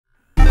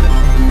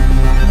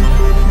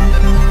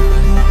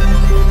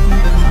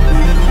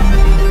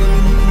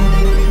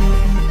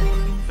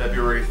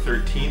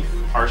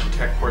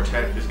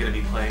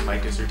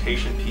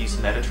dissertation piece,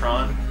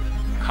 Metatron.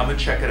 Come and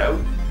check it out.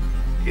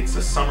 It's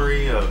a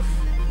summary of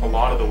a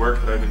lot of the work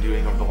that I've been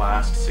doing over the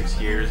last 6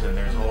 years, and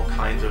there's all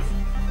kinds of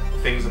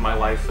things in my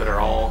life that are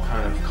all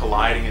kind of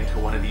colliding into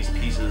one of these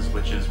pieces,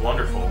 which is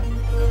wonderful.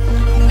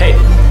 Hey,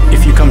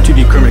 if you come to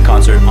the Kermit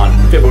concert on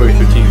February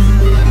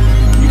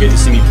 13th, you get to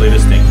see me play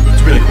this thing.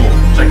 It's really cool.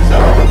 Check this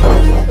out.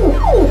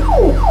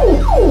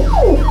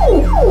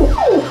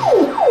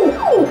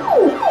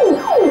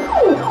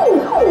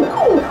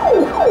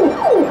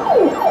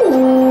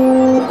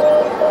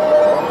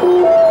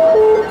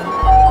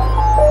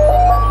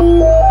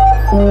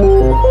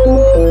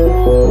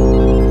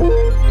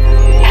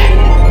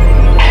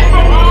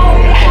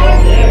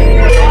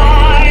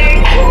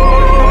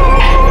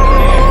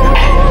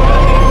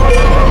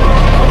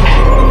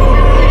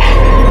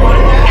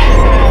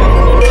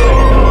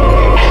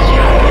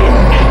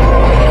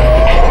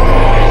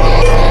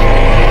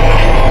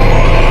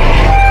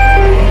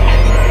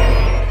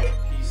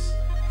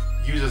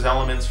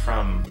 Elements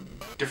from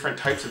different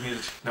types of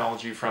music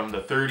technology from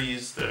the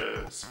 30s,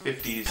 the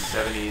 50s,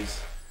 70s,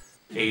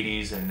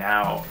 80s, and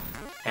now.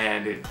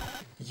 And it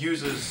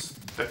uses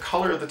the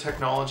color of the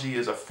technology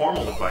as a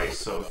formal device,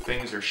 so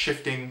things are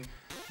shifting,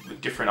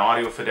 different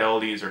audio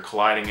fidelities are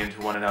colliding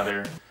into one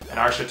another, and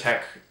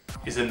Architect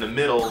is in the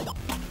middle,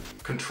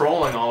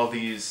 controlling all of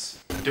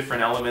these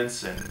different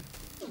elements and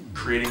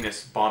creating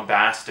this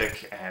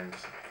bombastic and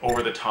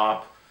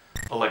over-the-top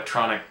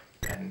electronic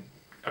and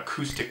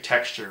acoustic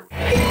texture.